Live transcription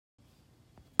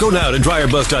Go now to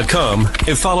dryerbuzz.com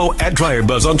and follow at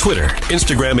DryerBuzz on Twitter,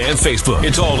 Instagram, and Facebook.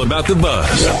 It's all about the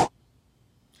buzz.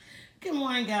 Good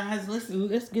morning, guys. Listen,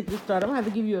 let's get this started. I'm going to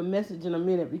have to give you a message in a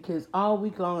minute because all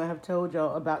week long I have told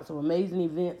y'all about some amazing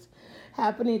events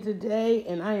happening today,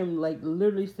 and I am like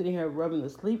literally sitting here rubbing the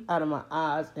sleep out of my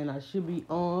eyes, and I should be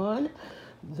on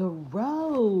the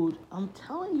road. I'm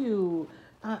telling you,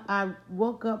 I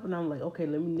woke up and I'm like, okay,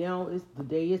 the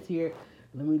day is here.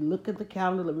 Let me look at the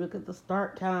calendar. Let me look at the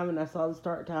start time. And I saw the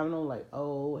start time and I'm like,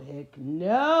 oh, heck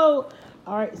no.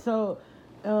 All right. So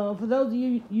for those of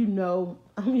you,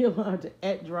 I'm Yolanda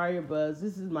at DryerBuzz.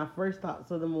 This is my first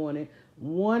thoughts of the morning.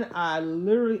 One eye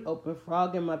literally open,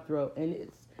 frog in my throat. And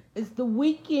it's the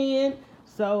weekend.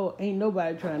 So ain't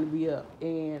nobody trying to be up.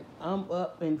 And I'm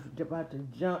up and about to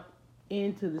jump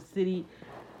into the city.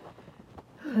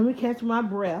 Let me catch my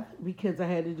breath because I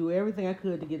had to do everything I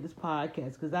could to get this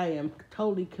podcast because I am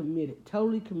totally committed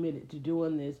to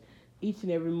doing this each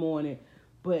and every morning.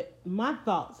 But my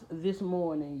thoughts this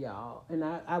morning, y'all, and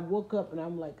I woke up and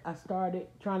I'm like, I started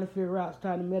trying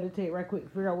to meditate right quick,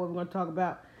 figure out what we're going to talk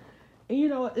about.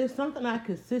 And it's something I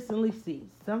consistently see,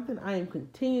 something I am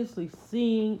continuously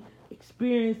seeing,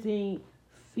 experiencing,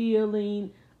 feeling.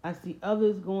 I see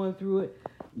others going through it.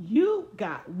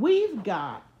 We've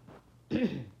got,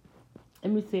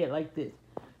 let me say it like this.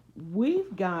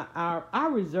 We've got our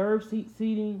reserve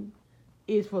seating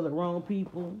is for the wrong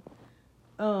people.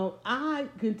 I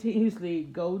continuously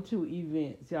go to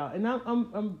events, y'all, and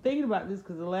I'm thinking about this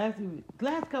because the last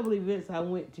couple of events I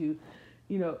went to,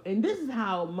 and this is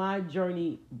how my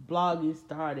journey blogging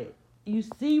started. You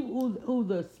see who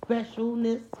the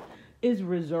specialness is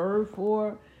reserved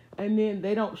for. And then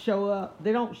they don't show up.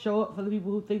 They don't show up for the people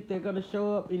who think they're going to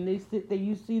show up. And they sit there.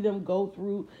 You see them go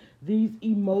through these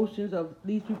emotions of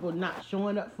these people not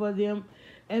showing up for them.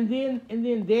 And then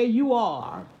there you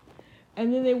are.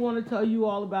 And then they want to tell you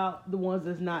all about the ones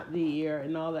that's not there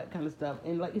and all that kind of stuff.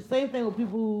 And like the same thing with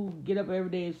people who get up every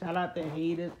day and shout out their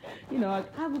haters. I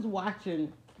was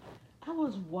watching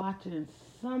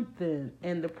something.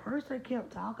 And the person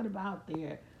kept talking about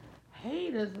their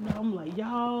haters, and I'm like,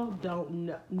 y'all don't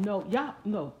know, y'all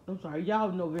know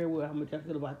very well how much I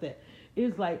feel about that.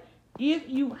 It's like, if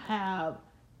you have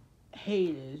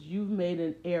haters, you've made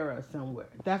an error somewhere.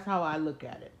 That's how I look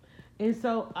at it. And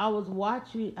so I was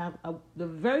watching the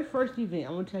very first event.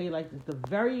 I'm gonna tell you like this: the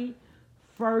very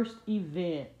first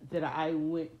event that I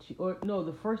went to,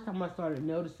 the first time I started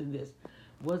noticing this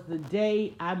was the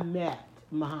day I met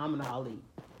Muhammad Ali.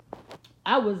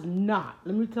 I was not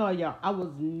invited.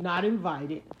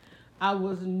 I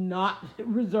was not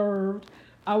reserved.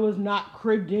 I was not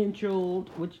credentialed,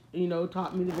 which,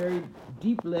 taught me the very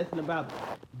deep lesson about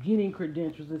getting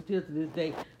credentials. And still to this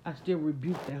day, I still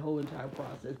rebuke that whole entire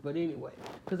process. But anyway,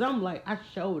 because I'm like, I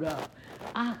showed up.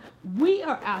 We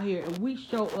are out here and we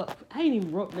show up. I ain't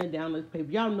even wrote that down on this paper.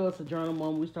 Y'all know it's a journal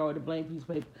moment. We start with a blank piece of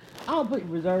paper. I'm going to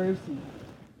put reserve seats,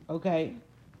 okay?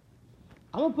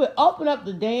 I'm going to open up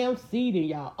the damn seating,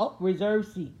 y'all. Oh, reserve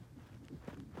seat.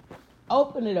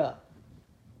 Open it up.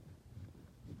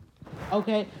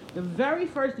 Okay, the very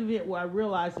first event where I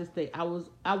realized this thing, I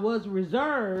was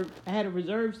reserved. I had a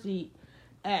reserved seat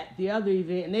at the other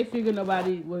event, and they figured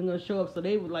nobody wasn't going to show up, so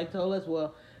they would told us,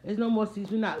 well, there's no more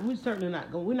seats. We're certainly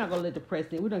not going. We're not going to let the press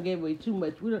in. We done gave away too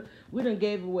much. We done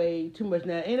gave away too much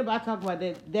now. Ain't nobody talking about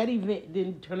that. That event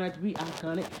didn't turn out to be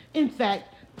iconic. In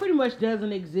fact, pretty much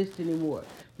doesn't exist anymore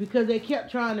because they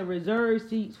kept trying to reserve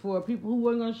seats for people who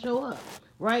weren't going to show up,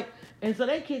 right? And so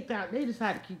they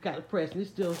decided to kick out the press, and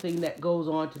it's still a thing that goes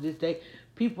on to this day.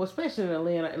 People, especially in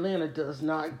Atlanta does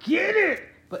not get it.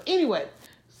 But anyway,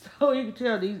 so you can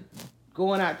tell these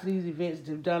going out to these events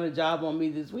have done a job on me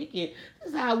this weekend.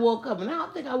 This is how I woke up, and I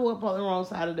don't think I woke up on the wrong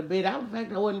side of the bed. In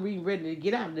fact, I wasn't really ready to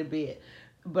get out of the bed,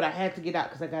 but I had to get out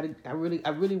because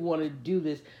I really want to do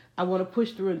this. I want to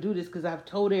push through and do this because I've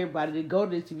told everybody to go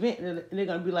to this event, and they're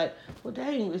gonna be like, "Well,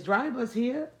 dang, is DryerBuzz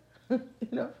here?"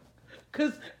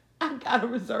 Because I got a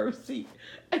reserved seat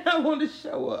and I want to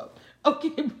show up. Okay,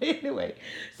 but anyway,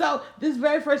 so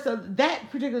that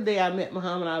particular day I met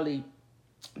Muhammad Ali.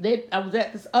 I was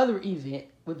at this other event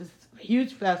with this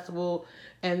huge festival,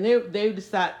 and they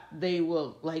decided they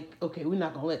were like, okay, we're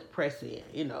not gonna let the press in,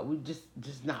 we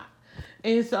just not.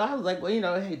 And so I was like,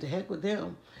 well, hey, to heck with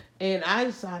them. And I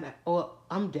decided, well,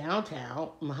 I'm downtown.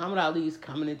 Muhammad Ali is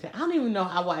coming into town. I don't even know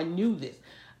how I knew this.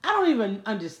 I don't even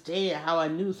understand how I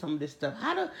knew some of this stuff.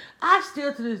 I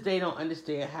still to this day don't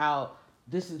understand how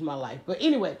this is my life. But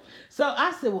anyway, so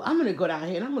I said, well, I'm going to go down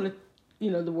here and I'm going to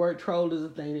the word troll is a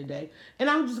thing today. And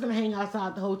I'm just going to hang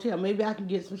outside the hotel. Maybe I can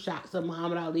get some shots of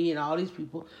Muhammad Ali and all these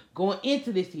people going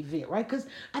into this event, right? Because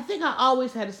I think I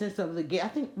always had a sense of the gala. I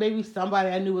think maybe somebody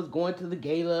I knew was going to the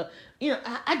gala.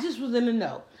 I just was in the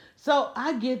know. So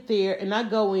I get there and I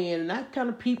go in and I kind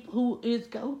of peep who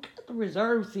got the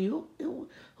reserve seat,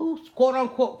 who's quote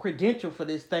unquote credential for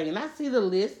this thing. And I see the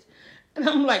list and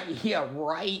I'm like, yeah,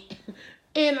 right.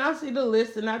 And I see the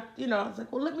list, and I was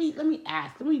like, well, let me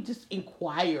ask, let me just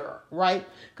inquire, right?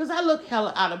 Because I look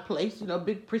hella out of place,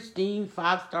 big pristine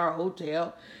 5-star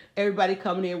hotel, everybody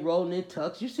coming in rolling in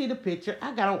tux. You see the picture?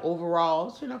 I got on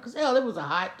overalls, because hell, it was a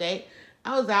hot day.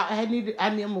 I was out.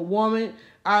 I'm a woman.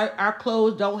 Our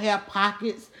clothes don't have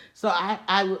pockets, so I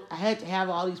had to have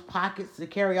all these pockets to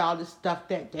carry all this stuff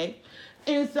that day.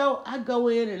 And so I go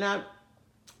in and I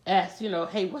ask,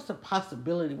 hey, what's the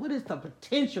possibility? What is the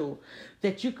potential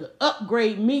that you could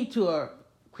upgrade me to a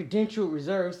credential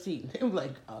reserve seat? And they were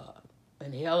like,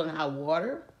 in hell and high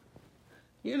water?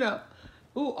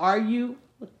 Who are you?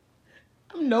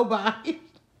 I'm nobody.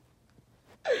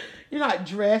 You're not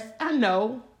dressed. I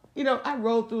know. I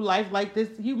roll through life like this.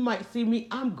 You might see me.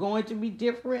 I'm going to be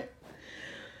different.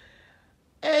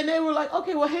 And they were like,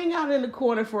 okay, well, hang out in the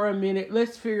corner for a minute.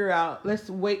 Let's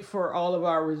wait for all of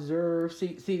our reserve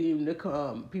seating to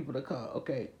come, people to come.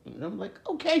 Okay. And I'm like,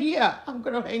 okay, yeah, I'm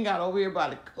going to hang out over here by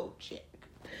the coat check.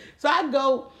 So I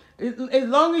go, as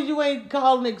long as you ain't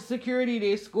calling security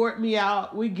to escort me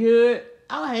out, we good.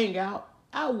 I'll hang out.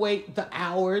 I'll wait the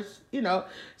hours,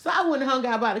 So I went and hung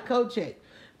out by the coat check.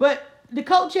 But the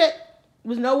coat check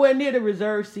was nowhere near the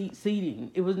reserve seating.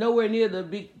 It was nowhere near the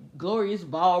big glorious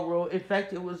ballroom. In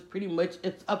fact,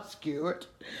 it's obscured.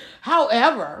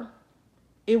 However,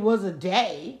 it was a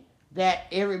day that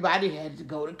everybody had to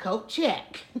go to coat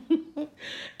check.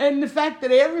 And the fact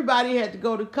that everybody had to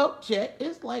go to coat check,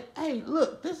 it's like, hey,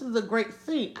 look, this is a great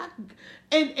scene.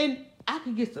 And I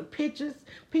could get some pictures.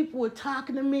 People were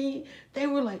talking to me. They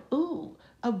were like, ooh,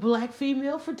 a black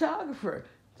female photographer.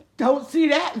 Don't see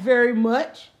that very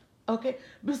much. Okay.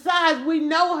 Besides, we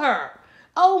know her.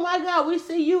 Oh my God, we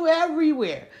see you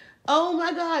everywhere. Oh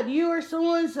my God, you are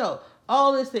so-and-so.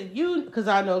 All this thing. Because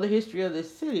I know the history of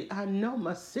this city. I know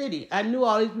my city. I knew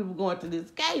all these people going to this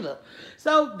gala.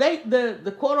 So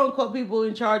the quote-unquote people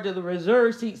in charge of the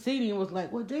reserve seating was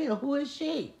like, well, damn, who is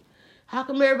she? How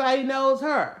come everybody knows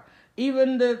her?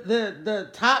 Even the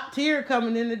top tier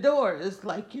coming in the door. It's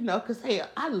like, because, hey,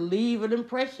 I leave an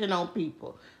impression on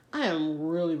people. I'm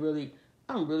really, really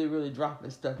dropping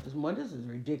stuff this morning. This is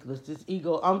ridiculous. This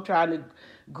ego I'm trying to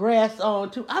grasp on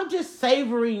to. I'm just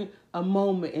savoring a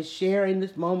moment and sharing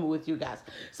this moment with you guys.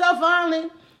 So finally,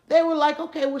 they were like,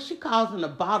 okay, well, she causing a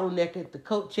bottleneck at the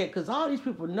coat check because all these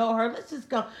people know her. Let's just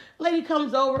go. Lady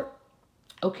comes over.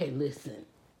 Okay, listen.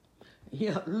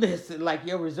 Yeah, listen, like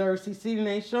your reserve seating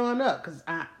ain't showing up.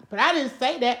 But I didn't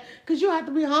say that because you have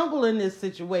to be humble in this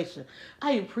situation.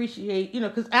 I appreciate,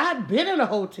 because I've been in a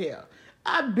hotel.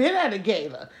 I've been at a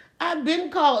gala. I've been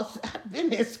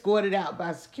escorted out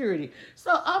by security.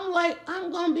 So I'm like, I'm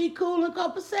going to be cool and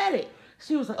copacetic.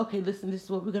 She was like, okay, listen, this is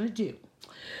what we're going to do.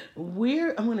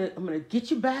 I'm gonna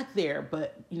get you back there,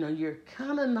 but you're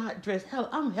kind of not dressed. Hell,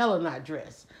 I'm hella not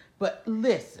dressed. But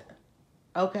listen,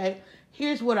 okay,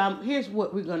 here's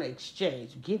what we're gonna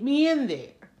exchange. Get me in there,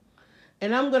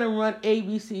 and I'm gonna run A,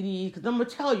 B, C, D, E, because I'm gonna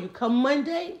tell you, come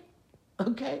Monday,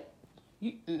 okay?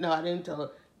 No, I didn't tell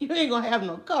her. You ain't gonna have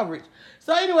no coverage.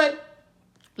 So anyway,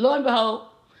 lo and behold,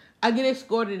 I get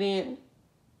escorted in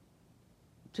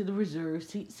to the reserve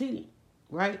seating,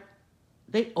 right?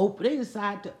 They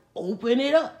decide to open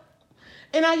it up.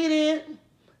 And I get in,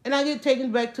 and I get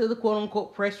taken back to the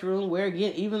quote-unquote press room, where,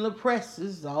 again, even the press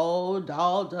is all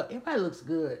dolled up. Everybody looks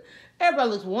good.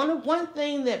 Everybody looks one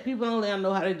thing that people don't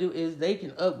know how to do is they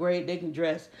can upgrade, they can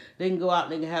dress, they can go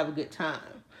out, and they can have a good time.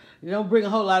 They don't bring a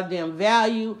whole lot of damn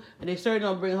value, and they certainly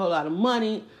don't bring a whole lot of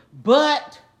money,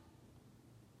 but...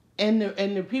 And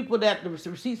the people that the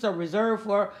receipts are reserved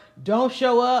for don't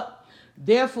show up.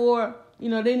 Therefore,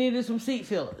 they needed some seat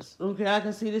fillers. Okay, I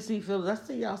can see the seat fillers. I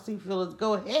see y'all seat fillers.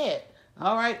 Go ahead.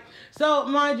 All right. So,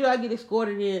 mind you, I get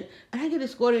escorted in. And I get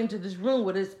escorted into this room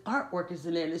where this artwork is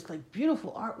in there. And it's like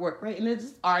beautiful artwork, right? And there's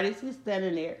this artist. He's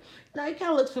standing there. Now, he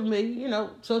kind of looks familiar.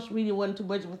 Social media wasn't too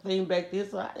much of a thing back then.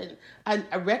 So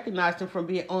I recognized him from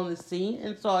being on the scene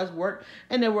and saw his work.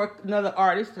 And there were another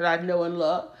artist that I know and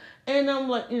love. And I'm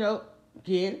like,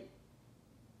 again,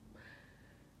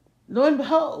 lo and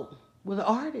behold, with the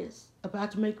artist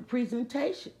about to make a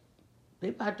presentation. They're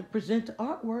about to present the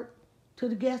artwork to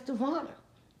the guest of honor.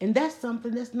 And that's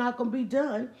something that's not going to be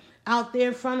done out there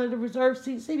in front of the reserved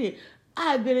seating.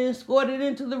 I've been escorted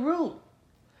into the room.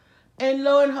 And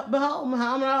lo and behold,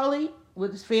 Muhammad Ali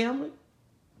with his family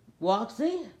walks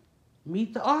in,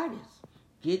 meet the artist,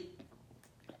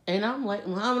 and I'm like,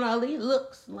 Muhammad Ali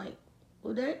looks like,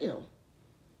 well, damn,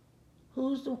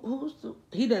 who's the?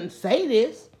 He doesn't say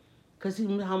this because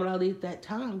Muhammad Ali at that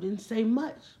time didn't say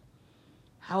much.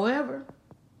 However,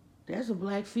 there's a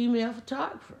black female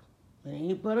photographer. There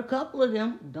ain't but a couple of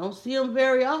them. Don't see them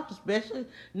very often, especially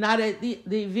not at the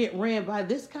event ran by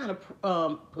this kind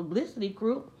of publicity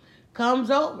crew.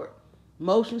 Comes over,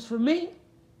 motions for me.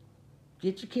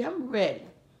 Get your camera ready.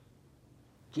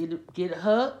 Get a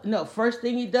hug. No, first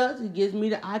thing he does, he gives me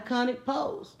the iconic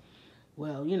pose.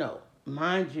 Well,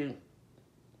 mind you,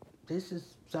 this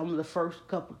is some of the first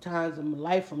couple times in my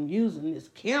life I'm using this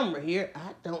camera here.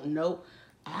 I don't know.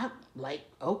 I'm like,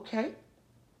 okay.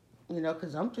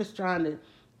 Because I'm just trying to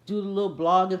do the little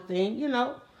blogging thing,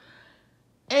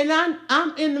 And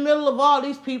I'm in the middle of all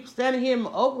these people standing here in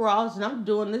my overalls, and I'm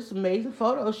doing this amazing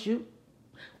photo shoot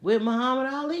with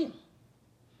Muhammad Ali.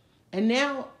 And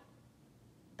now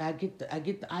I get the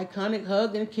iconic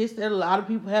hug and kiss that a lot of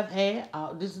people have had.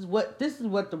 This is what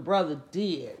the brother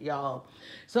did, y'all.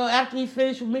 So after he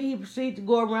finished with me, he proceeded to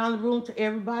go around the room to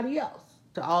everybody else,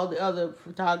 to all the other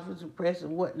photographers and press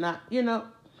and whatnot,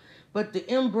 But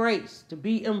to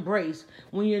be embraced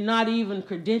when you're not even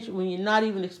credentialed, when you're not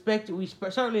even expected, we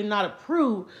certainly not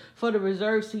approved for the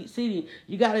reserved seating.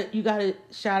 You gotta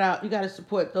shout out, you gotta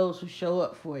support those who show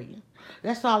up for you.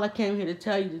 That's all I came here to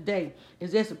tell you today.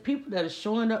 Is there's some people that are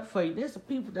showing up for you. There's some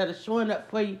people that are showing up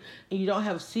for you, and you don't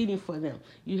have seating for them.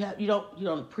 You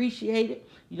don't appreciate it.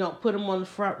 You don't put them on the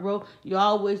front row. You're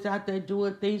always out there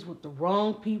doing things with the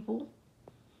wrong people.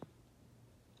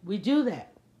 We do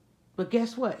that. But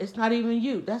guess what? It's not even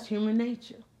you. That's human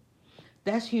nature.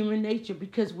 That's human nature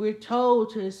because we're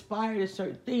told to aspire to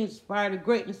certain things, aspire to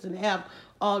greatness and have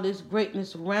all this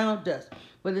greatness around us.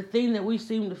 But the thing that we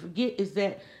seem to forget is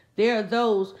that there are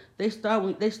those, they start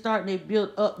and they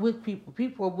build up with people.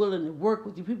 People are willing to work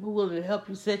with you. People are willing to help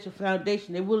you set your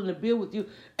foundation. They're willing to build with you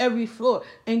every floor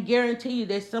and guarantee you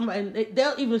that somebody, and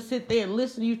they'll even sit there and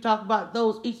listen to you talk about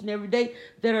those each and every day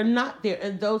that are not there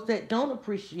and those that don't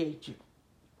appreciate you.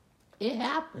 It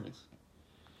happens.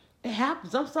 It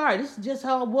happens. I'm sorry. This is just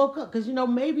how I woke up. Because,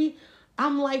 maybe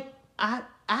I'm like,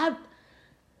 I'm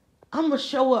a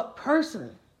show up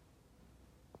person.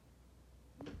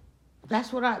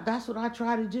 That's what I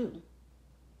try to do.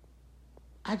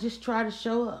 I just try to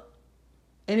show up.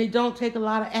 And it don't take a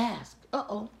lot of ask.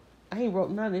 I ain't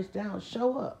wrote none of this down.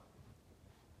 Show up.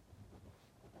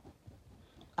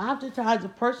 Oftentimes, a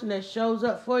person that shows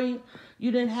up for you,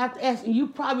 you didn't have to ask. And you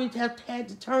probably have had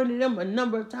to turn to them a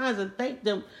number of times and thank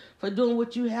them for doing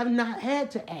what you have not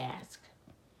had to ask.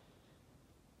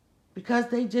 Because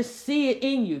they just see it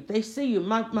in you. They see you.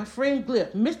 My friend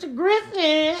Cliff, Mr.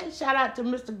 Griffin. Shout out to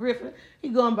Mr. Griffin. He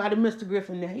going by the Mr.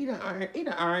 Griffin now. He done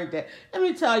earned that. Let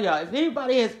me tell y'all, if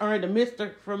anybody has earned a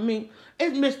Mr. from me,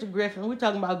 it's Mr. Griffin. We're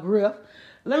talking about Griff.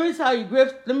 Let me tell you,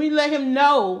 Griff, let me let him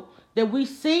know that we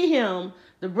see him.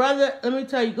 The brother, let me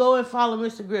tell you, go and follow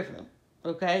Mr. Griffin.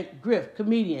 Okay? Griff,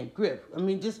 comedian, Griff. I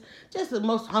mean, just the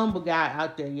most humble guy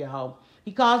out there, y'all.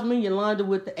 He calls me Yolanda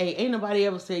with the A. Ain't nobody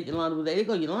ever said Yolanda with the A. They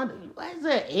go, Yolanda, why is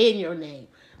there an A in your name?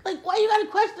 Like, why you got to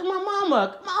question my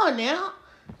mama? Come on now.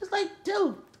 It's like,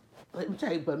 dude, let me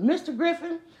tell you, but Mr.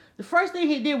 Griffin, the first thing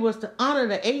he did was to honor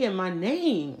the A in my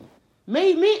name.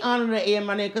 Made me honor the A in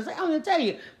my name. Because I'm going to tell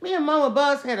you, me and Mama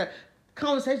Buzz had a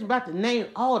conversation about the name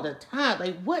all the time.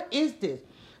 Like, what is this?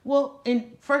 Well,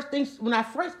 and first things, when I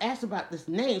first asked about this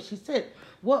name, she said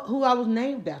who I was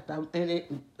named after.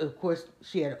 And of course,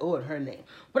 she had ordered her name.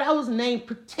 But I was named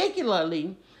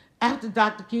particularly after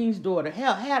Dr. King's daughter.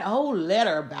 Hell, had a whole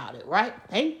letter about it, right?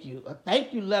 Thank you. A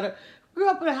thank you letter. Grew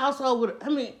up in a household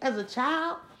as a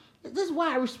child, this is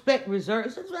why I respect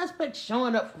reserves. This is why I respect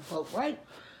showing up for folks, right?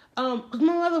 Because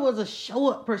my mother was a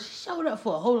show-up person. She showed up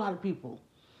for a whole lot of people.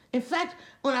 In fact,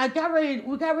 when we got ready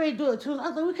to do it too, I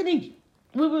was like,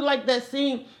 we were like that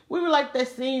scene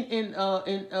in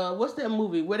what's that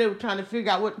movie where they were trying to figure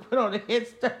out what to put on the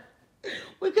headstone.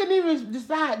 We couldn't even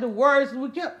decide the words.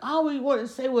 All we wanted to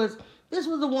say was, this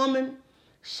was a woman,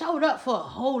 showed up for a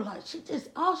whole lot.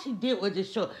 All she did was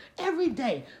just show up every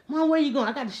day. Mom, where you going?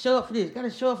 I got to show up for this. Got to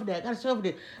show up for that. Got to show up for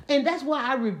this. And that's why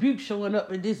I rebuke showing up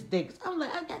in this day. Cause I'm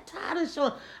like, I got tired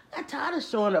of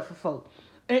showing up for folks.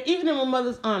 And even in my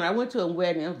mother's honor, I went to a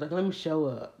wedding. I was like, let me show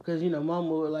up. Because, Mama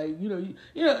was like,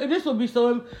 this would be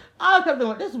so, I kept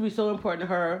thinking, this would be so important to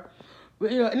her.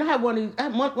 But, and I had one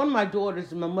of my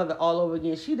daughters and my mother all over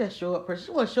again. She that show up person.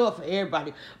 She want to show up for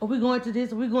everybody. Are we going to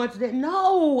this? Are we going to that?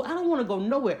 No, I don't want to go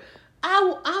nowhere.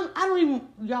 I don't even,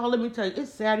 y'all, let me tell you,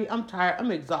 it's Saturday. I'm tired.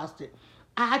 I'm exhausted.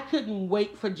 I couldn't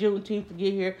wait for Juneteenth to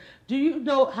get here. Do you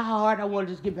know how hard I want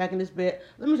to just get back in this bed?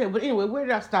 Let me tell you. But anyway, where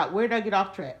did I stop? Where did I get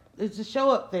off track? It's the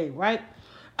show up thing, right?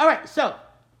 All right, so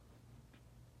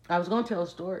I was going to tell a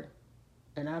story,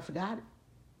 and I forgot it.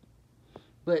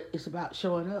 But it's about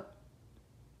showing up.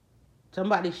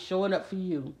 Somebody's showing up for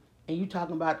you, and you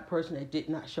talking about the person that did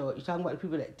not show up. You're talking about the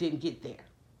people that didn't get there.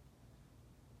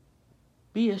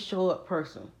 Be a show up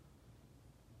person.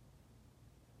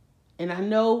 And I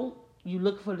know you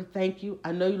looking for the thank you.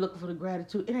 I know you looking for the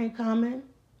gratitude. It ain't coming.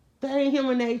 That ain't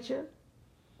human nature.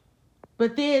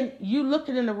 But then you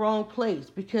looking in the wrong place,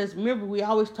 because remember, we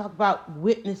always talk about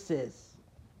witnesses,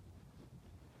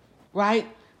 right?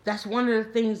 That's one of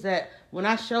the things that when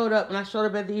I showed up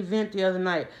at the event the other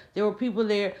night, there were people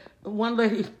there. One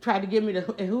lady tried to get me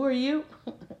to, and who are you?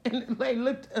 And the lady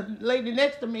looked, a lady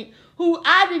next to me, who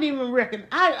I didn't even recognize.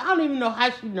 I don't even know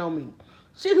how she know me.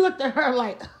 She looked at her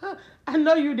like, I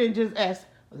know you didn't just ask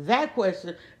that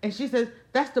question. And she says,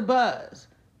 that's the buzz.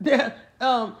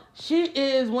 She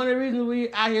is one of the reasons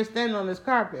we out here standing on this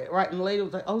carpet, right? And the lady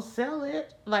was like, oh, sell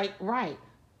it? Like, right.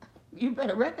 You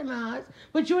better recognize.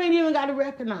 But you ain't even got to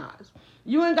recognize.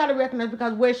 You ain't got to recognize,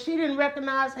 because where she didn't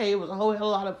recognize, hey, it was a whole hell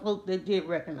lot of folks that did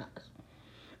recognize.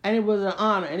 And it was an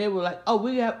honor. And they were like, oh,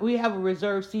 we have a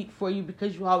reserved seat for you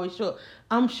because you always show up.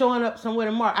 I'm showing up somewhere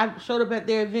tomorrow. I showed up at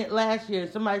their event last year,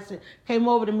 and somebody came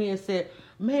over to me and said,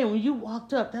 man, when you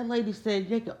walked up, that lady said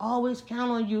they could always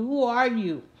count on you. Who are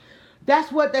you?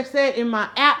 That's what they said in my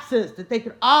absence, that they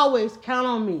could always count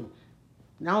on me.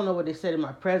 And I don't know what they said in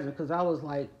my presence, because I was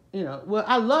like, well,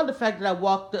 I love the fact that I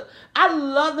walked up. I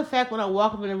love the fact when I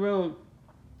walk up in the room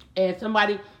and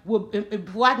somebody will,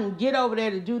 before I can get over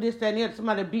there to do this, that, and the other,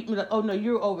 somebody beat me like, oh, no,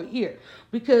 you're over here.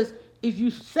 Because if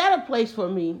you set a place for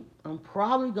me, I'm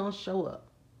probably going to show up,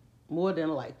 more than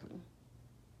likely.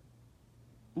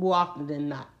 More often than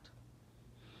not,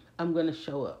 I'm going to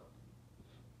show up,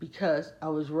 because I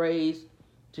was raised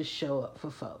to show up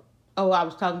for folk. Oh, I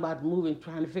was talking about the movie,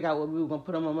 trying to figure out what we were going to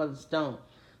put on my mother's stone.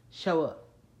 Show up.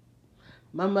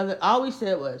 My mother always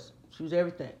said she was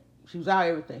everything. She was our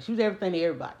everything. She was everything to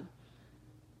everybody.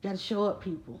 You got to show up,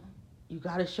 people. You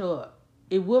got to show up.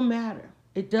 It will matter.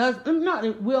 It does. Not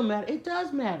it will matter. It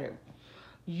does matter.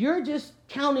 You're just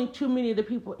counting too many of the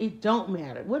people. It don't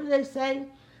matter. What do they say?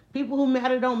 People who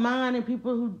matter don't mind, and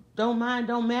people who don't mind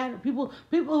don't matter. People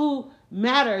who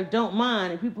matter don't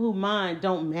mind, and people who mind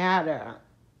don't matter.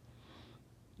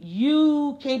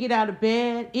 You can't get out of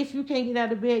bed. If you can't get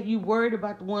out of bed, you worried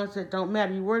about the ones that don't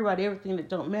matter. You worried about everything that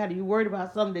don't matter. You worried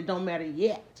about something that don't matter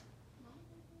yet.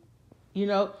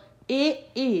 It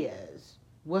is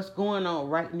what's going on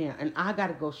right now. And I got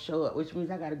to go show up, which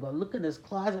means I got to go look in this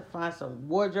closet, find some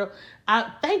wardrobe.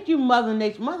 Thank you, Mother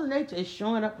Nature. Mother Nature is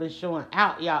showing up and showing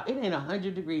out, y'all. It ain't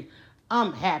 100 degrees.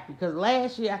 I'm happy, because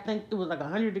last year I think it was like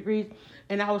 100 degrees,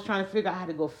 and I was trying to figure out how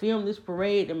to go film this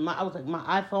parade, and I was like, my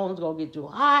iPhone's gonna get too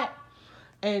hot,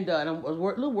 and I was a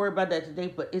little worried about that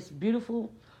today, but it's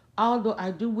beautiful. Although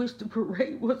I do wish the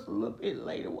parade was a little bit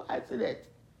later. Why is it at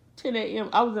 10 a.m.?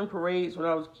 I was in parades when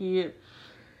I was a kid,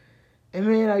 and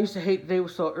man, I used to hate they were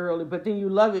so early, but then you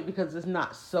love it because it's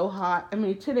not so hot. I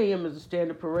mean, 10 a.m. is a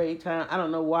standard parade time. I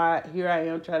don't know why. Here I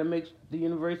am trying to make the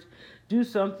universe do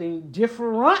something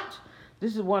different.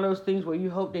 This is one of those things where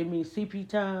you hope they mean CP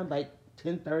time, like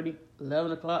 10:30,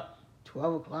 11 o'clock,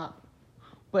 12 o'clock.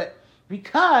 But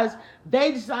because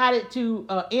they decided to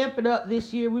amp it up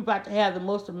this year, we're about to have the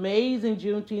most amazing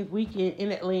Juneteenth weekend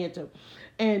in Atlanta.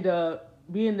 And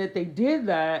being that they did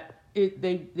that,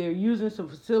 they're using some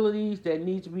facilities that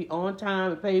need to be on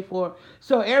time and paid for.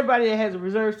 So everybody that has a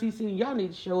reserved seat, y'all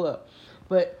need to show up.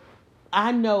 But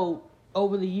I know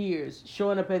over the years,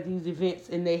 showing up at these events,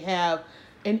 and they have...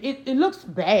 And it looks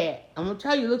bad. I'm going to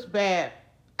tell you, it looks bad.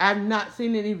 I've not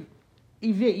seen any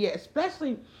event yet,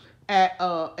 especially at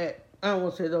I don't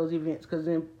want to say those events, because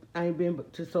then I ain't been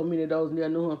to so many of those, and I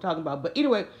know who I'm talking about. But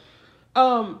anyway,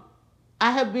 I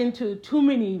have been to too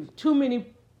many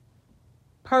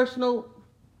personal,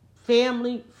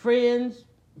 family, friends,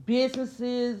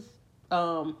 businesses,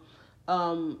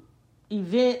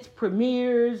 events,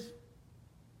 premieres,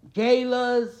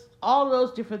 galas, all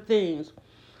those different things.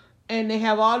 And they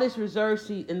have all this reserved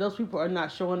seat, and those people are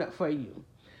not showing up for you.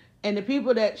 And the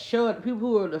people that show up, the people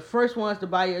who are the first ones to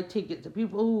buy your tickets, the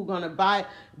people who are going to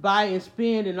buy and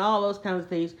spend and all those kinds of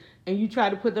things, and you try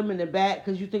to put them in the back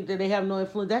because you think that they have no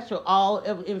influence, that's your all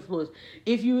ever influence.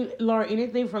 If you learn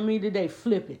anything from me today,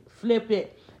 flip it, flip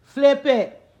it, flip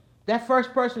it. That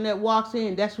first person that walks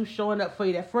in, that's who's showing up for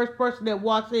you. That first person that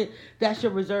walks in, that's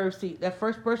your reserved seat. That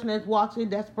first person that walks in,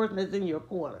 that's the person that's in your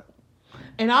corner.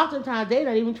 And oftentimes they're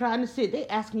not even trying to sit. They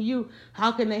asking you,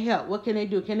 how can they help? What can they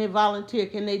do? Can they volunteer?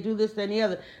 Can they do this, that, and the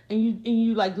other? And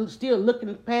you like still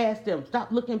looking past them.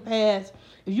 Stop looking past.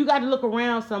 If you got to look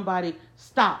around somebody,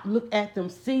 stop. Look at them.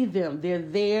 See them. They're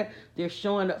there. They're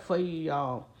showing up for you,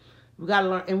 y'all. We gotta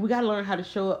learn, and we gotta learn how to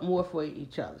show up more for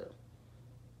each other.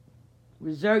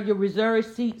 Your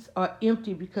reserved seats are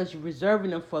empty because you're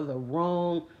reserving them for the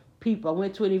wrong people. I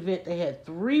went to an event. They had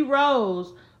 3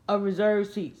 rows of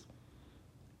reserved seats,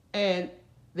 and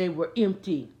they were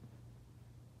empty.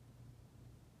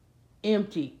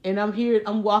 And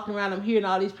I'm walking around, I'm hearing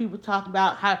all these people talk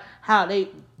about how they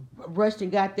rushed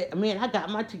and got that. Man, I got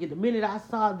my ticket the minute I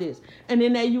saw this. And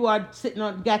then there you are sitting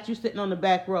on the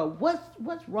back row.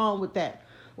 What's wrong with that?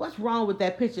 What's wrong with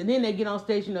that picture? And then they get on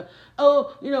stage,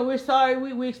 we're sorry,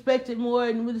 we expected more,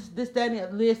 and this, that, and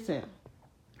that. Listen,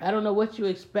 I don't know what you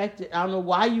expected. I don't know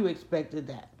why you expected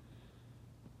that.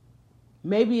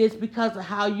 Maybe it's because of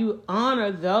how you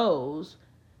honor those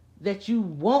that you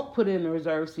won't put in a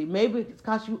reserve seat. Maybe it's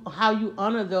because how you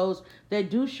honor those that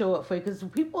do show up for you. Because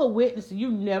people are witnessing. You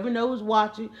never know who's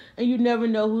watching, and you never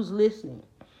know who's listening.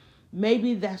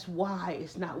 Maybe that's why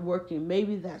it's not working.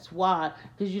 Maybe that's why,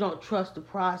 because you don't trust the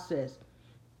process.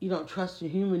 You don't trust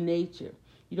your human nature.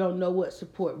 You don't know what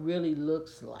support really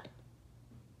looks like.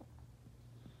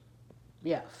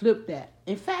 Yeah, flip that.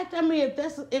 In fact, I mean, if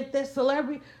that's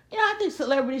celebrity, I think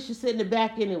celebrities should sit in the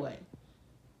back anyway.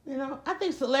 I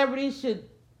think celebrities should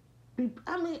be.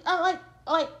 I mean,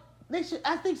 they should.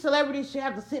 I think celebrities should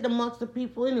have to sit amongst the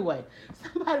people anyway.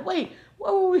 Wait,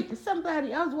 what were we?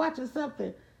 I was watching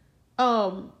something.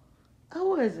 Who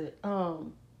was it?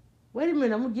 Wait a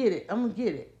minute, I'm gonna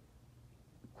get it.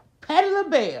 Patti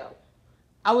LaBelle.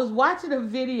 I was watching a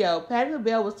video. Patti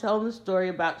LaBelle was telling the story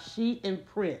about she and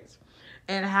Prince,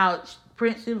 and how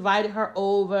Prince invited her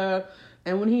over,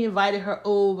 and when he invited her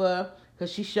over,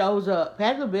 because she shows up.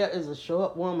 Patti LaBelle is a show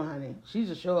up woman, honey.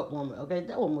 She's a show up woman. Okay,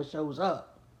 that woman shows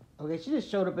up. Okay, she just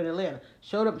showed up in Atlanta.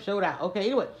 Showed up, showed out. Okay,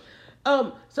 anyway.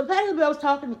 So Patti LaBelle was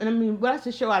talking, and I mean, when I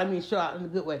say show out, I mean show out in a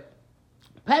good way.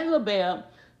 Patti LaBelle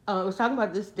was talking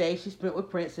about this day she spent with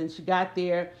Prince, and she got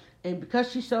there, and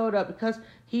because she showed up, because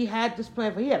he had this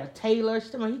plan he had a tailor.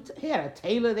 He had a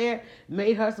tailor there,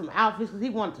 made her some outfits because he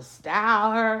wanted to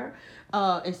style her,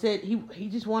 and said he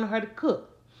just wanted her to cook.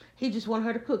 He just wanted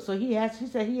her to cook. So she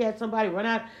said he had somebody run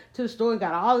out to the store and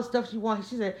got all the stuff she wanted.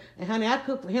 She said, and honey, I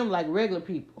cook for him like regular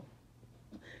people.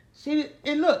 She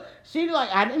like,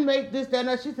 I didn't make this, that, and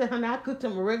that. She said, honey, I cooked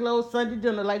him a regular old Sunday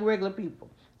dinner like regular people.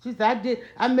 She said,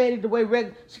 I made it the way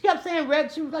regular. She kept saying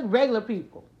she was like regular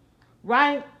people,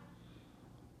 right?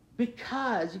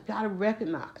 Because you gotta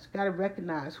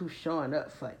recognize who's showing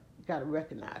up for you. You gotta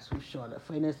recognize who's showing up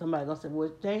for you. And then somebody gonna say,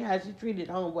 well, dang, how she treated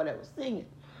home, whatever, singing.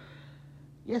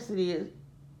 Yes, it is.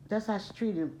 That's how she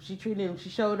treated him. She treated him. She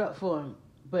showed up for him.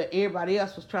 But everybody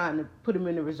else was trying to put him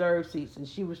in the reserve seats, and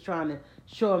she was trying to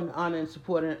show him the honor and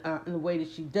support in the way that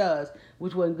she does,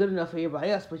 which wasn't good enough for everybody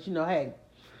else. But hey.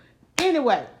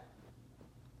 Anyway,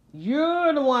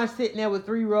 you're the one sitting there with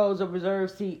 3 rows of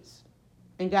reserve seats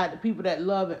and got the people that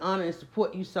love and honor and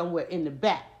support you somewhere in the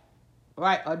back,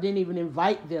 right? Or didn't even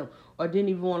invite them, or didn't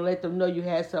even want to let them know you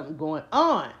had something going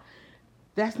on.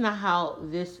 That's not how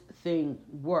this thing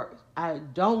works. I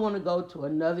don't want to go to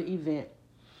another event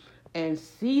and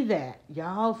see that.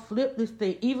 Y'all flip this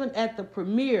thing. Even at the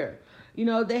premiere,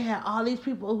 they had all these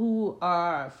people who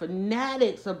are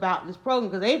fanatics about this program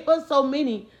because they put so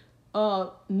many,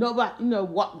 nobody,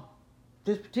 what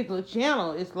this particular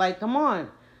channel. It's like, come on.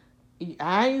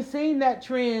 I ain't seen that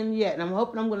trend yet, and I'm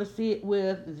hoping I'm going to see it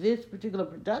with this particular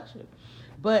production.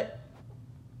 But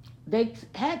they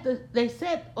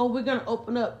said, we're going to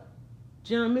open up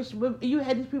general admission. You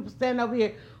had these people standing over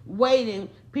here waiting,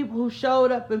 people who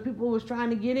showed up and people who was trying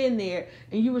to get in there,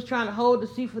 and you was trying to hold the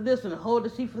seat for this one and hold the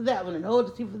seat for that one and hold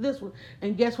the seat for this one,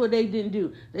 and guess what they didn't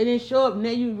do? They didn't show up, and now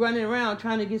you running around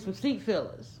trying to get some seat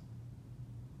fillers.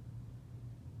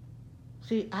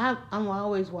 See, I'm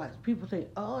always watching. People think,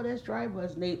 oh, that's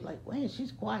Drivebuzz. And they like, wait,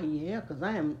 she's quiet. Yeah, because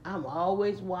I'm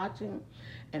always watching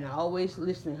and always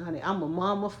listening, honey. I'm a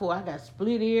mama for. I got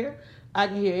split ear. I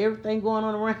can hear everything going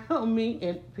on around me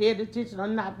and pay attention or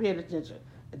not paying attention.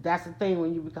 That's the thing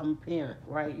when you become a parent,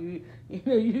 right? You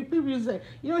people say,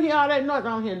 you don't hear all that noise. I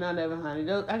don't hear none of it, honey.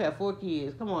 I got 4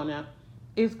 kids. Come on now.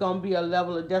 It's going to be a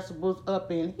level of decibels up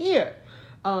in here.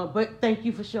 But thank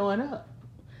you for showing up.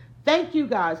 Thank you,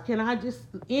 guys. Can I just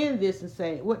end this and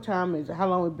say, what time is it? How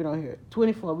long have we been on here?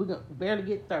 24. We're going to barely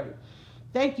get 30.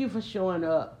 Thank you for showing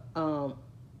up.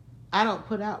 I don't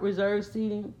put out reserved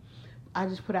seating. I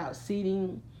just put out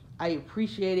seating. I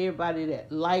appreciate everybody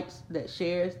that likes, that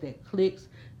shares, that clicks,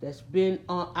 that's been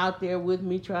out there with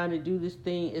me trying to do this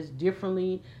thing as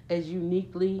differently, as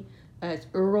uniquely, as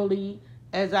early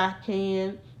as I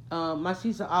can. My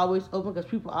seats are always open because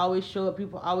people always show up.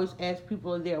 People always ask,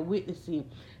 people are there witnessing,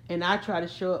 and I try to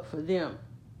show up for them.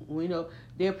 You know,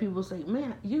 there are people say,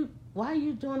 man, why are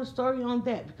you doing a story on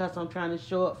that? Because I'm trying to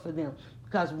show up for them.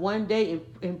 Because one day,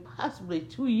 in possibly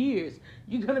 2 years,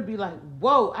 you're going to be like,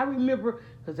 whoa, I remember,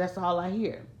 because that's all I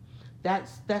hear.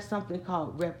 That's something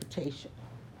called reputation.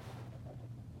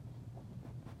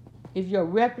 If your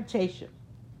reputation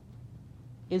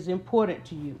is important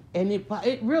to you, and it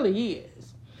really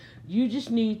is, you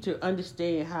just need to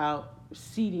understand how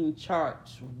seating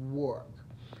charts work.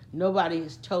 Nobody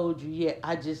has told you yet.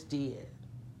 I just did.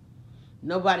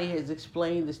 Nobody has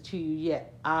explained this to you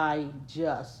yet. I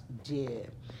just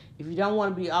did. If you don't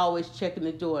want to be always checking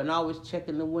the door and always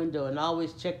checking the window and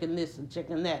always checking this and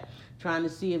checking that, trying to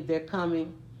see if they're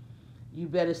coming, you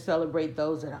better celebrate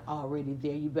those that are already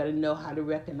there. You better know how to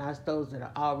recognize those that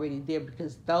are already there,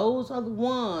 because those are the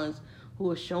ones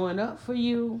who are showing up for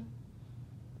you.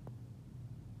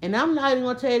 And I'm not even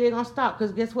going to tell you they're going to stop,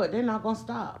 because guess what? They're not going to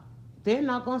stop. They're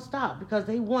not going to stop because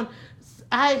they want.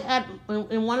 I had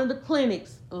in one of the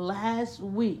clinics last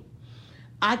week,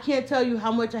 I can't tell you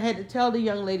how much I had to tell the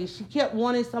young lady. She kept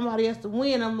wanting somebody else to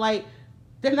win. I'm like,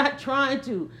 they're not trying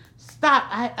to. Stop.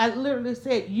 I literally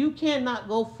said, you cannot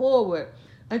go forward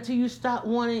until you stop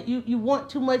wanting. You want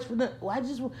too much for them. Well,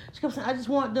 she kept saying, I just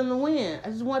want them to win. I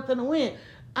just want them to win.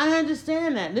 I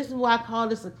understand that. This is why I call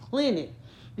this a clinic,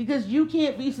 because you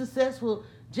can't be successful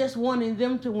just wanting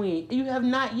them to win. You have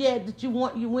not yet that you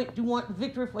want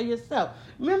victory for yourself.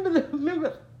 Remember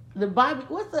the Bobby,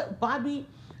 what's the Bobby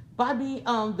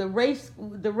the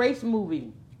race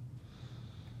movie.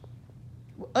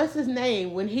 What's his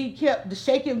name? When he kept the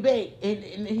shake and bake,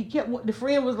 and he kept, the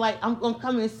friend was like, I'm gonna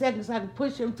come in second so I can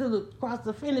push him across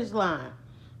the finish line.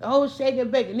 The whole shake and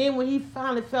bake. And then when he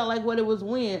finally felt like what it was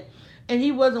win, and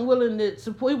he wasn't willing to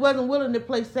support, he wasn't willing to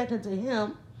play second to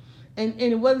him. And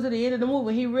it wasn't at the end of the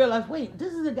movie. He realized, wait,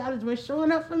 this is the guy that's been showing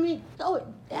up for me. Go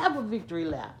have a victory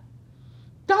lap.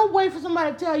 Don't wait for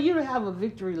somebody to tell you to have a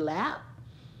victory lap.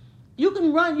 You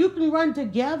can run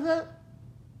together.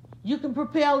 You can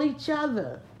propel each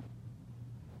other.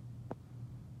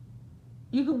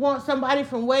 You can want somebody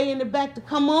from way in the back to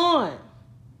come on.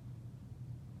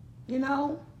 You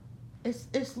know?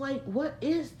 It's like, what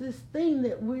is this thing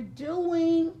that we're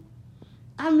doing?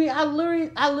 I mean, I literally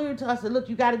told her, I said, look,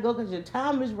 you got to go because your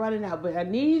time is running out. But I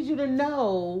need you to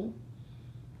know,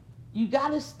 you got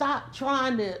to stop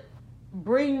trying to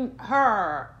bring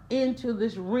her into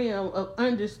this realm of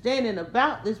understanding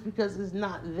about this, because it's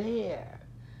not there.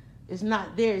 It's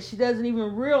not there. She doesn't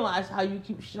even realize how you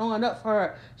keep showing up for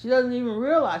her. She doesn't even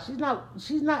realize.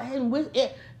 She's not in with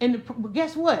it. And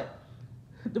guess what?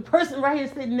 The person right here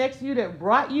sitting next to you that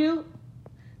brought you,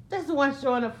 that's the one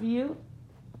showing up for you.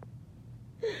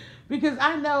 Because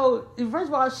I know, first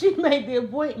of all, she made the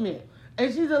appointment,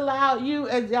 and she's allowed you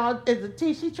as a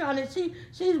team.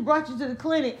 She's brought you to the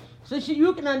clinic so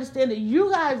you can understand that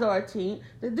you guys are a team.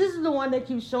 That this is the one that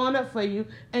keeps showing up for you,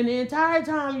 and the entire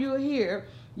time you're here,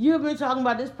 you've been talking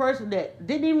about this person that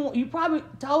didn't even. You probably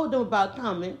told them about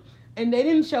coming, and they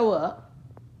didn't show up,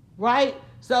 right?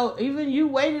 So even you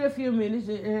waited a few minutes,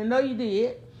 and I know you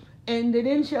did, and they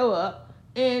didn't show up,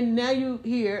 and now you're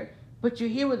here. But you're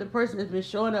here with the person that's been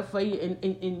showing up for you,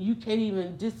 and you can't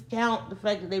even discount the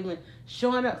fact that they've been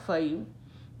showing up for you.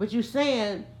 But you're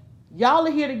saying, y'all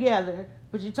are here together,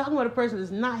 but you're talking about a person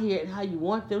that's not here and how you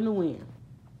want them to win.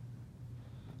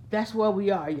 That's where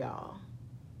we are, y'all.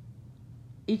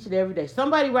 Each and every day.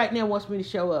 Somebody right now wants me to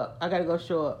show up. I got to go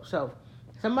show up. So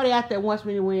somebody out there wants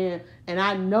me to win, and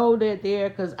I know they're there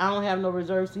because I don't have no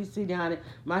reserve seats down it.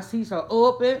 My seats are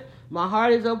open. My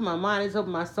heart is open, my mind is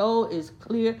open, my soul is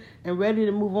clear and ready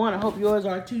to move on. I hope yours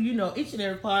are too. You know, each and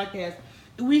every podcast,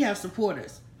 we have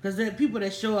supporters, because there are people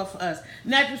that show up for us.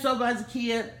 Natural Soap as a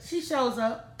kid, she shows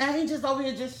up. I ain't just over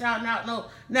here just shouting out no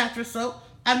natural soap.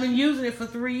 I've been using it for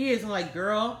 3 years. I'm like,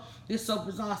 girl, this soap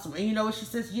is awesome. And you know what? She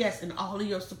says, yes, and all of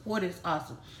your support is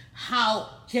awesome. How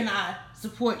can I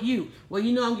support you? Well,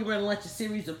 you know I'm getting ready to launch a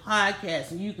series of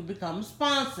podcasts, and you can become a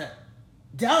sponsor.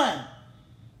 Done.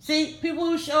 See, people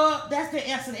who show up, that's the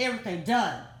answer to everything.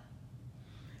 Done.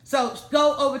 So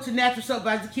go over to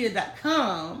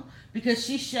naturalsoapbythekid.com, because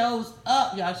she shows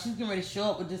up, y'all. She's getting ready to show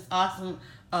up with this awesome,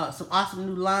 some awesome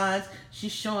new lines.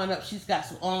 She's showing up. She's got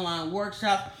some online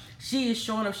workshops. She is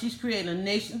showing up. She's creating a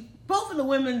nation. Both of the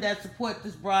women that support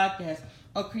this broadcast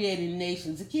are creating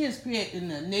nations. The kid is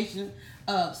creating a nation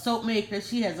soap maker.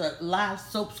 She has a live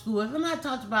soap school. And I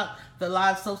talked about the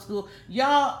live soap school,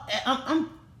 y'all.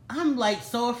 I'm like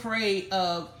so afraid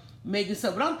of making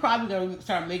soap, but I'm probably gonna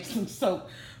start making some soap.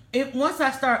 Once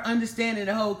I start understanding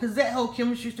the whole, because that whole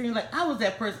chemistry stream, like I was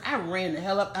that person, I ran the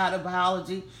hell up out of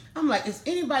biology. I'm like, is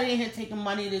anybody in here taking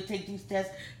money to take these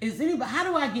tests? How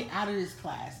do I get out of this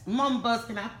class? Mama Buzz,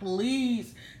 can I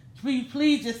please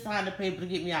just sign the paper to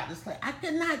get me out of this class? I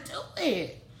could not do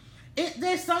it.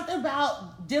 There's something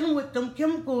about dealing with them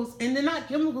chemicals, and they're not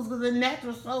chemicals because they're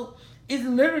natural soap. It's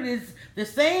literally the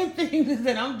same thing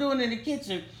that I'm doing in the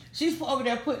kitchen. She's over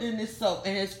there putting in this soap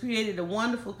and has created a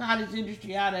wonderful cottage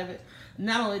industry out of it.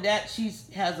 Not only that, she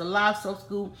has a live soap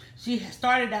school. She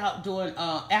started out doing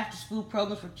after school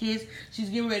programs for kids. She's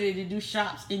getting ready to do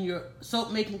shops in your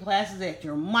soap making classes at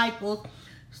your Michaels.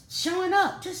 Showing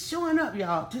up,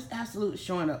 y'all. Just absolutely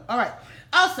showing up. All right.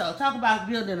 Also, talk about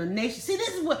building a nation. See,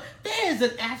 there is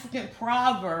an African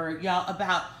proverb, y'all,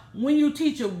 about when you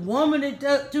teach a woman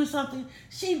to do something,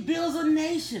 she builds a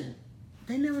nation.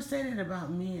 They never say that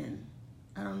about men.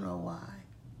 I don't know why.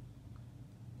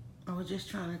 I was just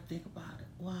trying to think about it.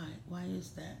 Why? Why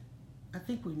is that? I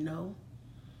think we know.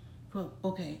 But,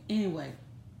 okay, anyway,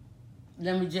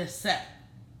 let me just say.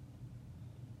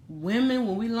 Women,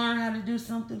 when we learn how to do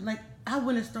something, like I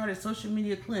went and started social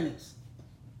media clinics.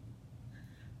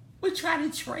 We try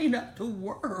to train up the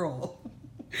world.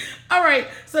 All right,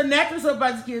 so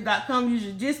naturalsoapbythekids.com. Use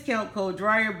your discount code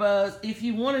DryerBuzz if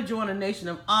you want to join a nation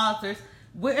of authors.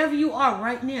 Wherever you are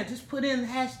right now, just put in the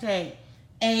hashtag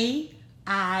AIB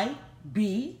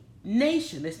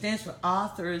Nation. It stands for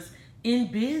Authors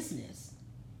in Business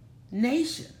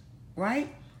Nation, right?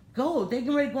 Go. They're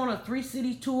getting ready to go on a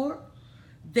 3-city tour.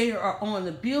 They are on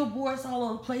the billboards all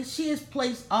over the place. She has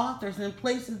placed authors in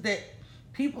places that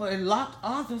people are locked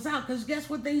authors out because guess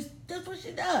what? That's what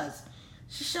she does.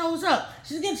 She shows up.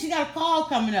 She got a call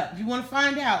coming up. If you want to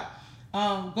find out,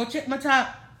 go check my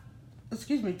timeline,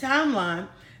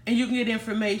 and you can get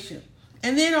information.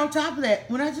 And then on top of that,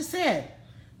 what I just said,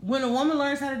 when a woman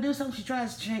learns how to do something, she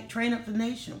tries to train up the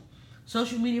nation.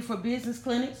 Social media for business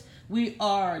clinics. We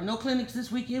are no clinics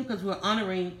this weekend because we're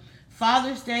honoring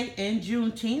Father's Day and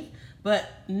Juneteenth. But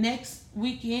next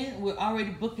weekend, we're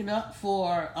already booking up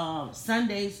for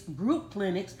Sunday's group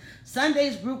clinics.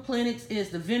 Sunday's group clinics is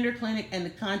the vendor clinic and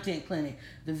the content clinic.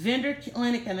 The vendor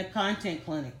clinic and the content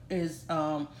clinic is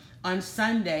on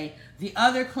Sunday. The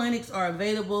other clinics are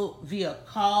available via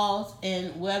calls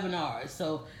and webinars.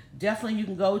 So definitely you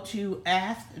can go to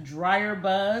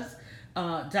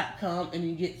AskDryerBuzz.com and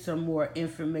you get some more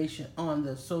information on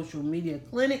the social media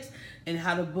clinics and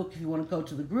how to book if you want to go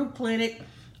to the group clinic.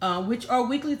 Which are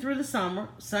weekly through the summer,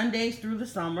 Sundays through the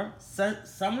summer,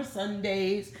 summer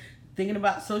Sundays. Thinking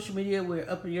about social media, we're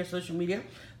up in your social media.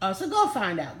 So go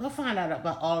find out. Go find out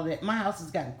about all of that. My house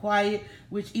has gotten quiet,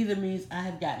 which either means I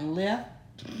have gotten left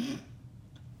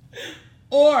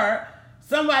or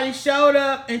somebody showed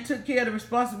up and took care of the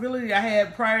responsibility I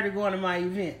had prior to going to my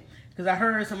event. Because I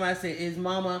heard somebody say, is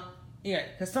mama here?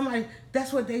 Because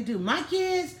that's what they do. My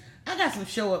kids, I got some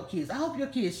show up kids. I hope your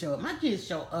kids show up. My kids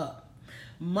show up.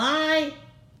 My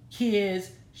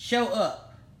kids show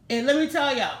up. And let me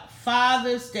tell y'all,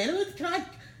 Father's Day. Can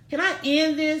I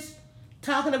end this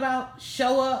talking about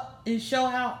show up and show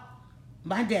out?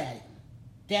 My daddy.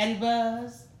 Daddy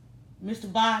Buzz,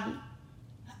 Mr. Bobby,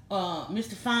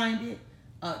 Mr. Find It,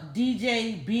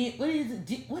 DJ B. What is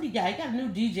it? What do you got? He got a new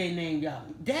DJ name, y'all.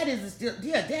 Dad is a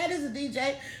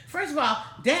DJ. First of all,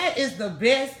 Dad is the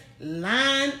best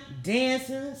line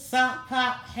dancing, sock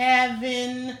pop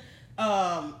having,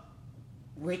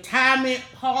 retirement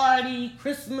party,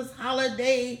 Christmas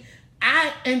holiday.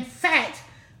 In fact,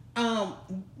 I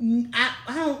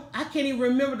can't even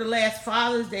remember the last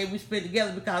Father's Day we spent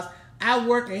together because I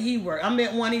work and he work. I'm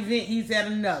at one event, he's at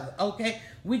another. Okay,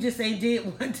 we just ain't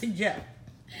did one together.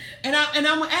 And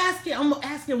I'm gonna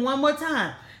ask him one more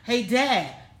time. Hey,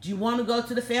 Dad, do you want to go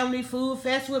to the Family Food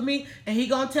Fest with me? And he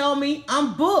gonna tell me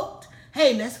I'm booked.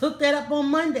 Hey, let's hook that up on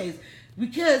Mondays.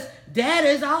 Because Dad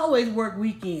has always worked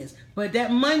weekends. But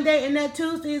that Monday and that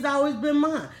Tuesday has always been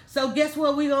mine. So guess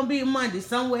what we going to be Monday?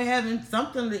 Somewhere having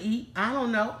something to eat. I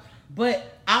don't know.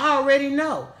 But I already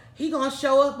know. He going to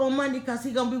show up on Monday because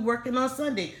he going to be working on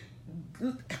Sunday.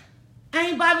 I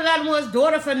ain't Bobby Lattimore's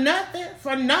daughter for nothing.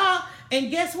 For nah.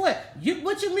 And guess what?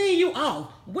 What you mean you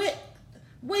off? Where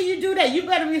you do that? You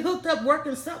better be hooked up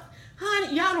working something.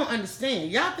 Honey, y'all don't understand.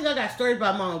 Y'all think I got stories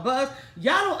about Mama Buzz.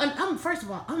 Y'all don't, first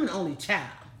of all, I'm an only child.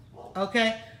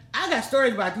 Okay? I got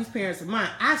stories about these parents of mine.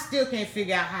 I still can't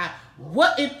figure out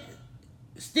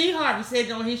Steve Harvey said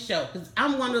it on his show, because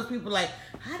I'm one of those people like,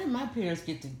 how did my parents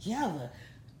get together?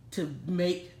 to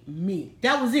make me.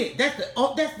 That was it. That's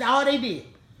all they did.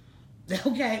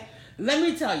 Okay, let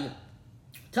me tell you.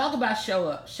 Talk about show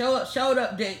up. Showed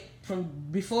up from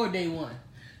before day one.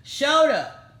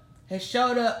 Has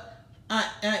showed up. I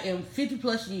am 50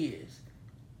 plus years.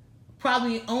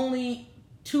 Probably only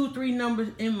 2-3 numbers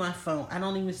in my phone. I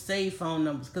don't even save phone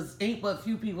numbers because ain't but a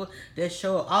few people that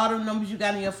show up. All the numbers you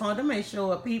got in your phone, they may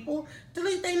show up. People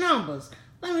delete their numbers.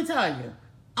 Let me tell you.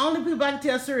 Only people I can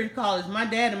tell Siri to call is my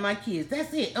dad and my kids.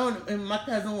 That's it. Oh, and my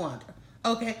cousin Wanda.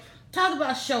 Okay. Talk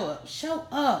about show up. Show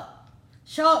up.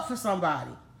 Show up for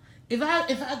somebody. If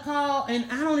I call and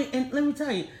I don't, and let me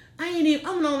tell you,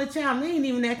 I'm an only child. And I ain't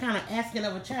even that kind of asking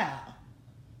of a child,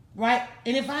 right?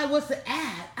 And if I was to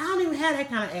ask, I don't even have that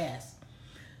kind of ask.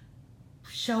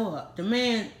 Show up. The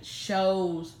man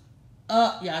shows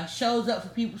up, y'all. Shows up for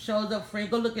people. Shows up for friends.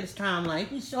 Go look at his timeline.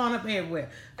 He's showing up everywhere.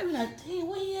 I be like, dang,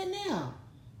 where you at now?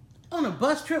 On a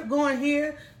bus trip, going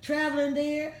here, traveling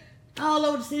there, all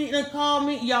over the city. And call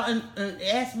me, y'all, and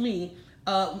ask me.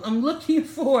 I'm looking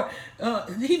for,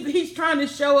 he's trying to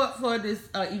show up for this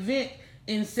event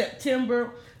in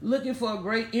September, looking for a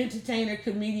great entertainer,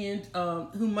 comedian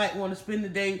who might want to spend the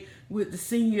day with the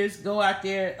seniors, go out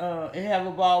there and have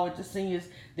a ball with the seniors.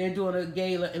 They're doing a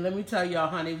gala. And let me tell y'all,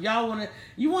 honey, if y'all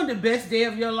you want the best day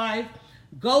of your life,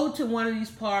 go to one of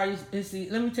these parties and see.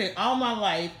 Let me tell you, all my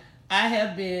life, I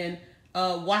have been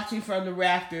watching from the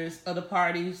rafters of the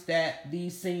parties that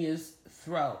these seniors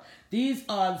throw. These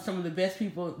are some of the best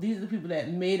people. These are the people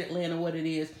that made Atlanta what it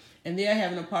is. And they're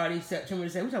having a party September. We're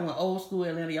talking about old school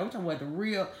Atlanta. We're talking about the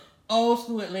real old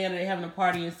school Atlanta. They're having a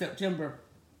party in September.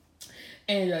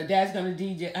 And Dad's going to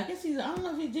DJ. I don't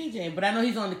know if he's DJing, but I know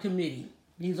he's on the committee.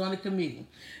 He's on the committee.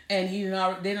 And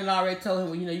they done already told him,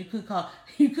 well, you could call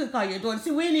your daughter.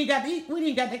 See, we ain't got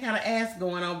that kind of ass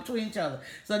going on between each other.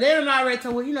 So they done already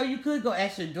told, well, you could go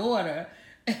ask your daughter.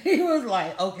 And he was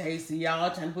like, okay, so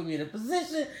y'all trying to put me in a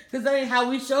position because that ain't how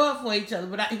we show up for each other.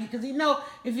 But because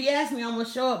if he asks me, I'm going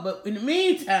to show up. But in the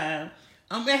meantime,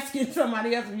 I'm asking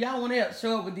somebody else, if y'all want to help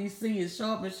show up with these singers,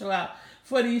 show up and show out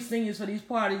for these singers, for these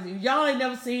parties. If y'all ain't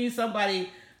never seen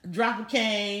somebody drop a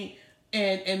cane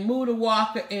and move the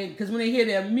walker, and because when they hear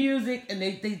their music and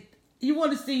you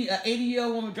want to see an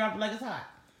 80-year-old woman drop it like it's hot.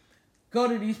 Go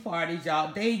to these parties,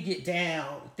 y'all. They get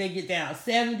down.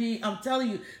 70. I'm telling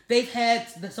you, they've had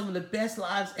some of the best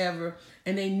lives ever,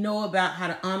 and they know about how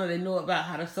to honor. They know about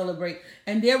how to celebrate,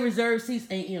 and their reserved seats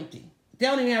ain't empty. They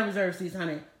don't even have reserved seats,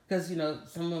 honey, because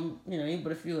some of them, ain't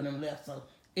but a few of them left. So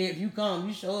if you come,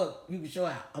 you show up, you can show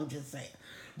out. I'm just saying.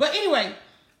 But anyway,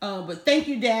 but thank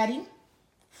you, Daddy,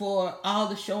 for all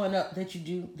the showing up that you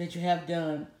do, that you have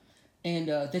done, and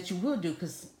that you will do,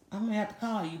 because I'm gonna have to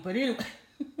call you. But anyway.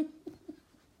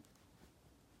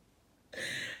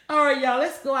 All right, y'all,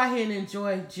 let's go out here and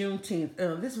enjoy Juneteenth.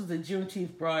 This was the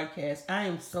Juneteenth broadcast. I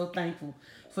am so thankful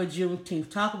for Juneteenth.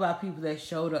 Talk about people that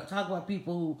showed up. Talk about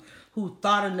people who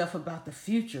thought enough about the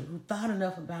future, who thought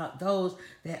enough about those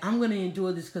that I'm going to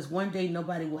endure this because one day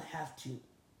nobody will have to.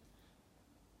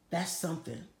 That's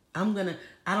something. I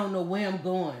don't know where I'm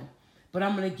going, but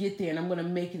I'm going to get there and I'm going to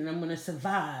make it and I'm going to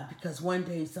survive because one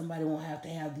day somebody won't have to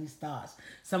have these thoughts.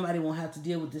 Somebody won't have to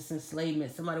deal with this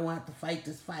enslavement. Somebody won't have to fight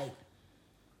this fight.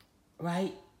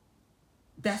 Right?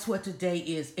 That's what today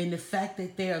is. And the fact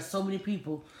that there are so many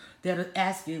people that are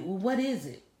asking, well, what is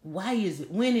it? Why is it?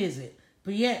 When is it?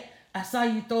 But yet, I saw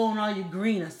you throwing all your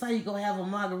green. I saw you go have a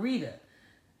margarita.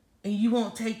 And you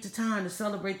won't take the time to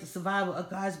celebrate the survival of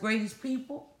God's greatest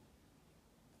people.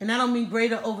 And I don't mean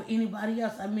greater over anybody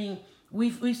else. I mean,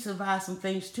 we've survived some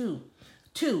things too.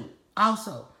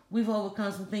 Also, we've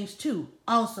overcome some things too.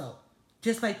 Also,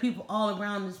 just like people all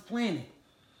around this planet.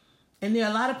 And there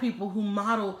are a lot of people who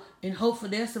model and hope for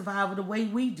their survival the way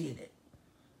we did it.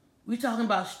 We're talking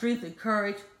about strength and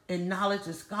courage and knowledge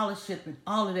and scholarship and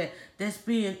all of that that's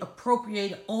being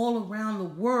appropriated all around the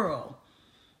world.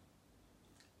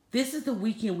 This is the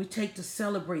weekend we take to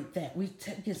celebrate that. We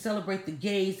can celebrate the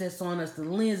gaze that's on us, the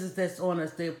lenses that's on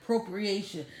us, the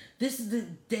appropriation. This is the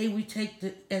day we take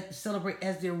to celebrate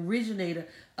as the originator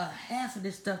of half of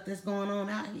this stuff that's going on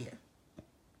out here.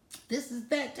 This is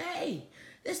that day.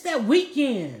 It's that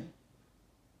weekend.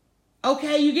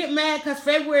 Okay, you get mad because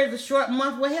February is a short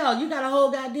month. Well, hell, you got a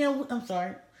whole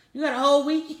you got a whole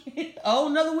weekend,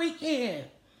 another weekend.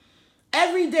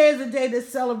 Every day is a day to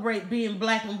celebrate being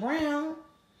black and brown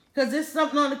because there's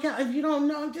something on the calendar. If you don't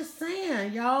know, I'm just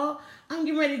saying, y'all. I'm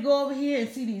getting ready to go over here and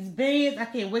see these bands. I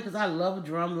can't wait because I love a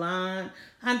drum line.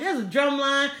 And there's a drum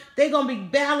line. They're going to be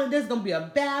battling. There's going to be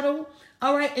a battle.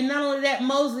 All right, and not only that,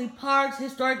 Mosley Parks,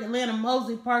 historic Atlanta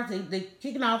Mosley Parks, they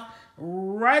kicking off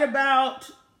right about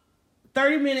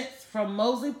 30 minutes from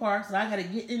Mosley Park, so I got to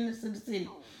get into the city.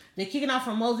 They're kicking off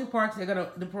from Mosley Park.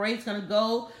 The parade's gonna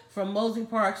go from Mosley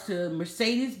Park to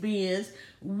Mercedes-Benz,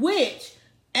 which,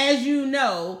 as you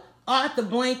know, Arthur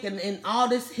Blank and all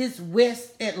his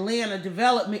West Atlanta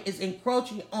development is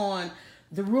encroaching on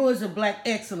the ruins of Black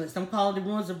excellence. I'm calling it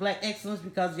ruins of Black excellence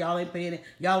because y'all ain't paying it.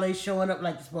 Y'all ain't showing up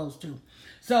like you're supposed to.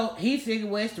 So he figured,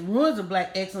 well, it's the ruins of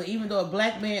Black excellence, even though a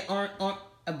black man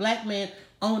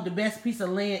owned the best piece of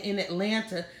land in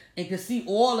Atlanta and could see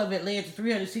all of Atlanta,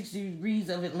 360 degrees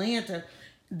of Atlanta.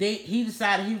 He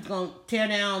decided he was going to tear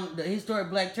down the historic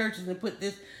Black churches and put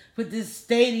this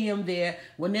stadium there.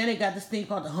 Well, now they got this thing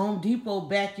called the Home Depot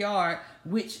backyard,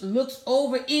 which looks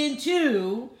over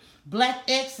into Black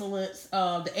excellence,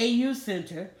 the AU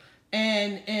Center,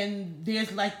 and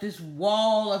there's like this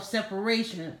wall of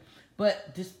separation.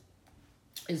 But this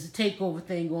is a takeover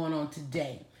thing going on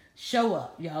today. Show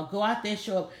up, y'all. Go out there,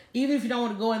 show up. Even if you don't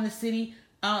want to go in the city,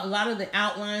 a lot of the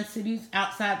outlying cities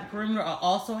outside the perimeter are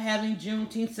also having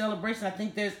Juneteenth celebration. I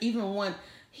think there's even one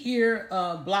here,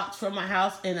 blocks from my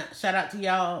house. And shout out to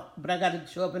y'all, but I got to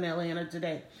show up in Atlanta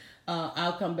today.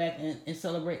 I'll come back and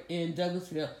celebrate in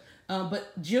Douglasville.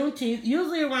 But Juneteenth,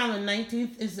 usually around the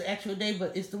 19th is the actual day,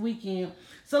 but it's the weekend.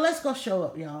 So let's go show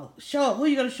up, y'all. Show up. Who are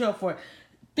you going to show up for?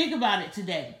 Think about it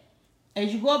today.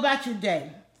 As you go about your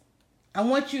day, I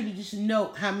want you to just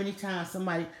note how many times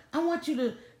I want you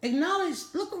to acknowledge,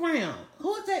 look around.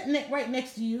 Who is that right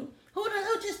next to you? Who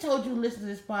just told you to listen to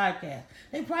this podcast?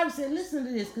 They probably said, listen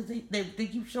to this because they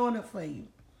keep showing up for you.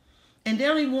 And they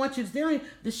don't even want you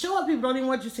the show up people don't even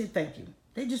want you to say thank you.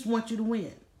 They just want you to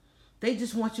win. They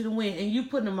just want you to win. And you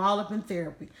putting them all up in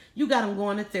therapy. You got them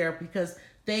going to therapy because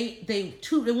they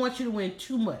want you to win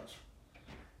too much.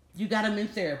 You got them in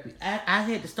therapy. I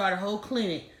had to start a whole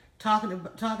clinic talking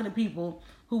to people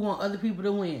who want other people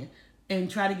to win and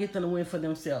try to get them to win for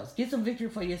themselves. Get some victory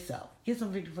for yourself.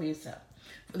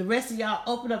 For the rest of y'all,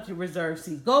 open up your reserve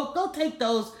seats. Go take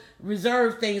those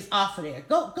reserve things off of there.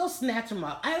 Go snatch them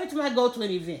off. Every time I go to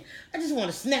an event, I just want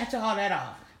to snatch all that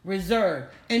off. Reserve.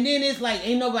 And then it's like,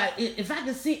 ain't nobody, if I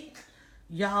can see,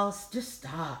 y'all, just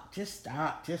stop.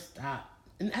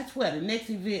 And that's where the next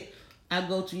event I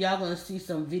go to, y'all gonna see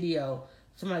some video.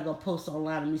 Somebody gonna post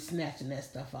online of me snatching that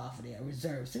stuff off of there.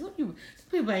 Reserve. See, some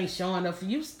people ain't showing up for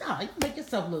you. Stop. You make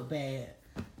yourself look bad.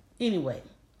 Anyway,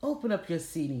 open up your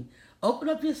seating. Open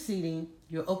up your seating.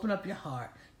 You'll open up your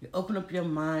heart. You'll open up your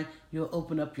mind. You'll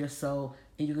open up your soul.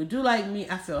 And you can do like me.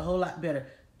 I feel a whole lot better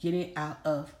getting out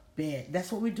of bed.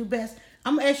 That's what we do best.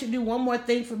 I'm going to ask you to do one more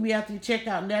thing for me after you check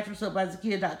out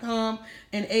naturalsoapbyzakia.com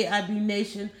and AIB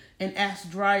Nation and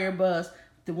Ask Dryer Buzz.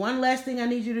 The one last thing I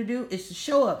need you to do is to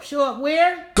show up. Show up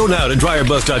where? Go now to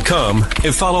DryerBuzz.com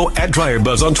and follow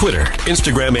 @DryerBuzz on Twitter,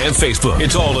 Instagram, and Facebook.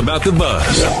 It's all about the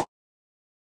buzz.